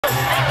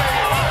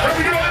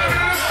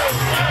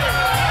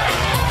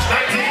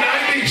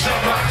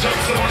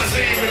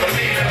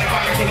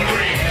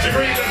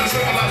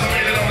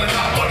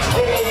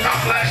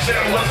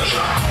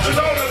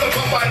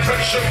by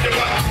track, shook your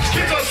butt.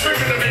 Kids are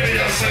screaming, the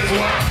media says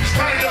what?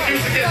 Kind of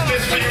music is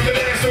this for you to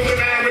dance to the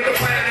man with the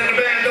plan and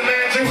the band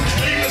demands you.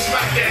 Leave the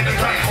smack and the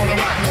crack for the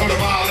whack, for the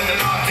mile and the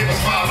knock, give a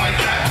smile like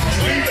that.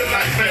 Leave the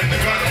knife and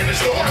the gun in the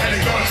store and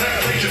the gun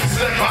temptation,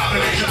 step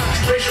violation.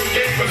 Racial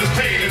game for this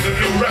pain is a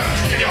new rep.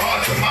 In your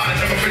heart and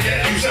mind, never forget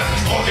you set.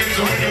 Organs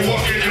when you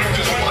walk in, you don't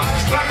just want.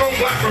 Black on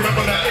black,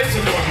 remember that it's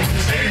important.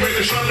 Anyway,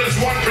 the shun is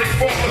one big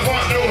form of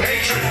fun, no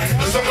hatred.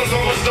 The summer's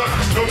almost done,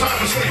 no time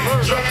to sleep.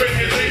 Jump in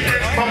your deep,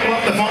 pump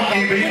up the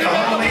funky beat, the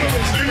harmony.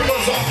 Leave the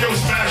buzz off your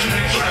smashing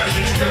and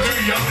trashing. You're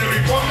too young to be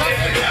pumped in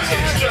the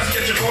casket. Just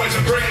get your boys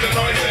and bring the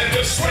noise and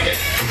just swing it.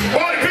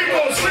 Party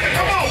people, swing it,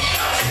 come on!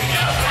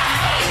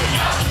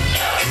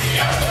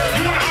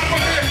 You wanna hop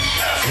up here?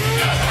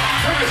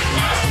 Bring it.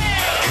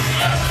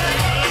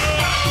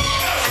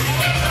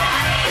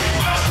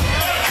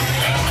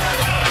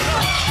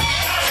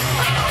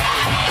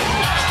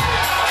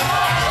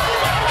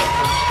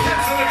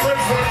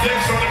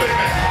 Dicks on the big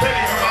man,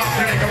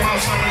 penny come out,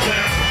 summer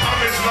jam.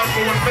 I'm his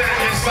number one fan,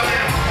 yes I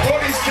am.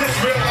 All these kids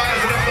realize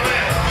that I'm the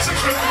man.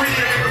 6'3", you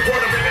ain't report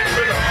a big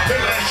figure.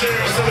 Hit last year,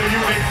 still a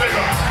unique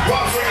figure.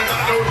 While swinging, I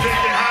know dick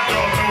and hot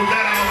dog. Know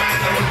that I'm a man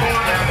that was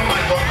born to have a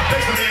mic on.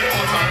 Thanks to me at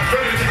all times,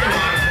 ready to take the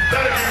line.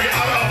 That'll give me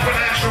out of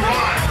financial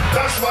wine.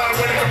 That's why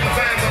when it comes to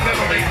fans, I'll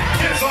never meet.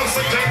 Kids on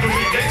 6 8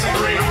 between gates and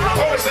green.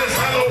 Always says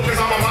hello, cause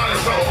I'm a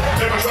modest fellow.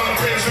 Never try to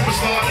play a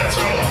superstar, that's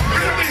all.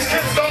 Cause if these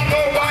kids don't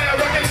know why I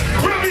reckon,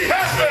 we'll be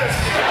has-beens.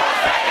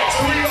 So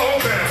we all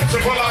men, so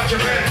pull out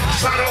your pen.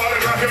 Sign an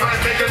autograph, you might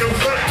make a new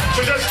friend.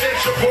 So just get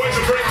your boys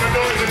to break the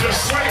noise and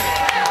just swing it.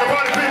 The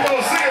party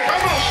people sing it,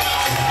 come on.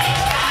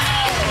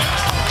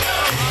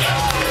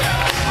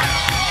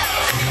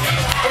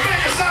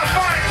 American Sound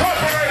Fine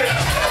Incorporated.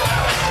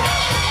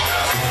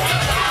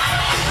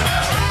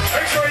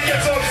 Make sure he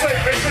gets on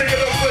safe, make sure he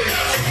gets on safe.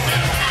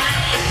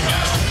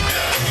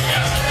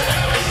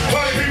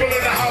 Party people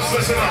in the house,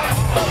 listen up.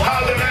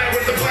 How the man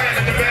with the plan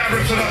and the band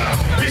rips it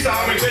up. Piece of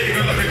how we take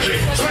a look at you.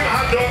 Swing a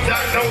hot dog,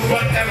 that no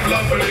butt and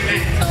love for the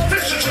knee.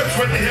 Fish and chips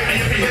with the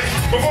hippie hit.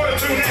 Before the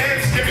tune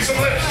ends, give me some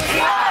lips.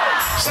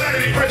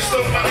 Sanity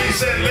Bristol, my niece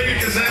said, lady,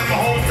 cause I'm a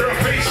home girl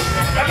piece.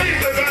 I leave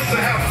the guns to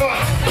have fun.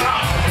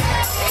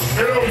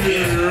 Hell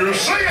yeah,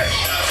 sing it.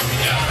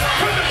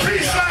 Put the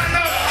peace sign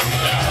up.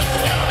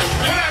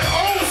 For that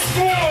old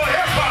school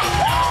hip hop.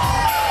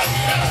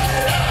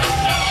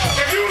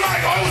 If you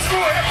like old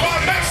school hip hop,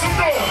 make some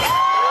noise.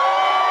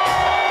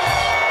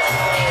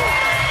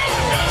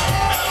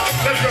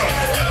 Let's go.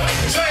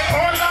 Say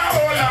hola,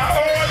 hola,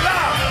 hola.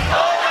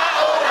 Hola,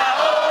 hola,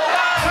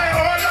 hola. Say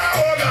hola,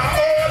 hola,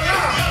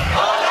 hola.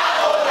 Hola,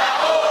 hola,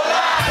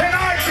 hola. Can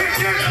I kick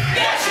it?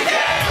 Yes, you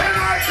can. Can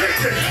I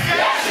kick it?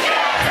 Yes, you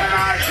can. Can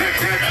I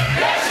kick it?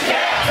 Yes, you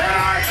can. Can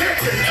I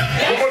kick it?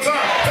 One more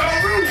time. The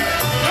roof.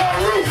 The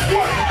roof.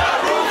 What? The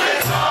roof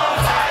is on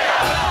fire.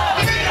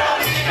 We don't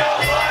need no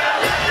water.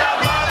 Let the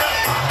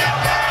motherfucker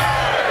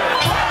burn.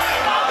 Burn,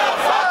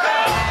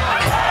 motherfucker.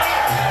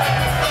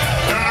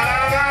 Na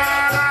na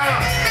na na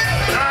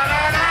na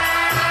na na.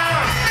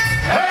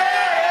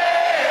 Hey.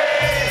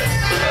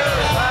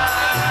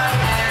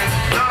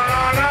 Na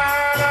na na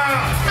na.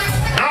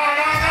 Na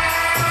na na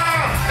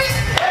na.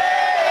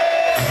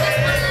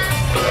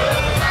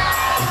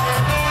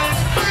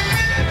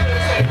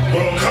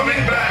 Well,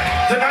 coming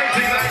back to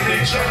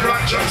 1990, Chubb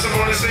Rock jumps up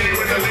on the scene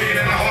with the lead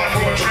and a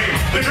hardcore dream.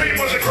 The dream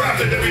wasn't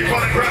crafted to be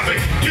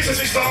pornographic.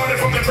 Decency started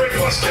from the Brick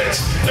Plus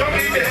kids. Don't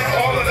need to have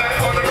all of that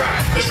on the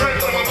rack. The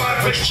strength of a mind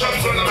puts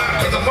Chubbs on the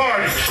map. Cause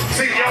authority,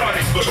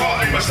 seniority, was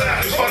hardly my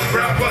staff. It's on the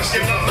ground plus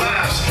give enough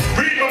laughs.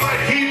 Read my mic,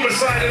 heed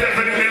beside it,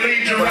 definitely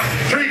lead you right.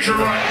 Treat you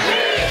right.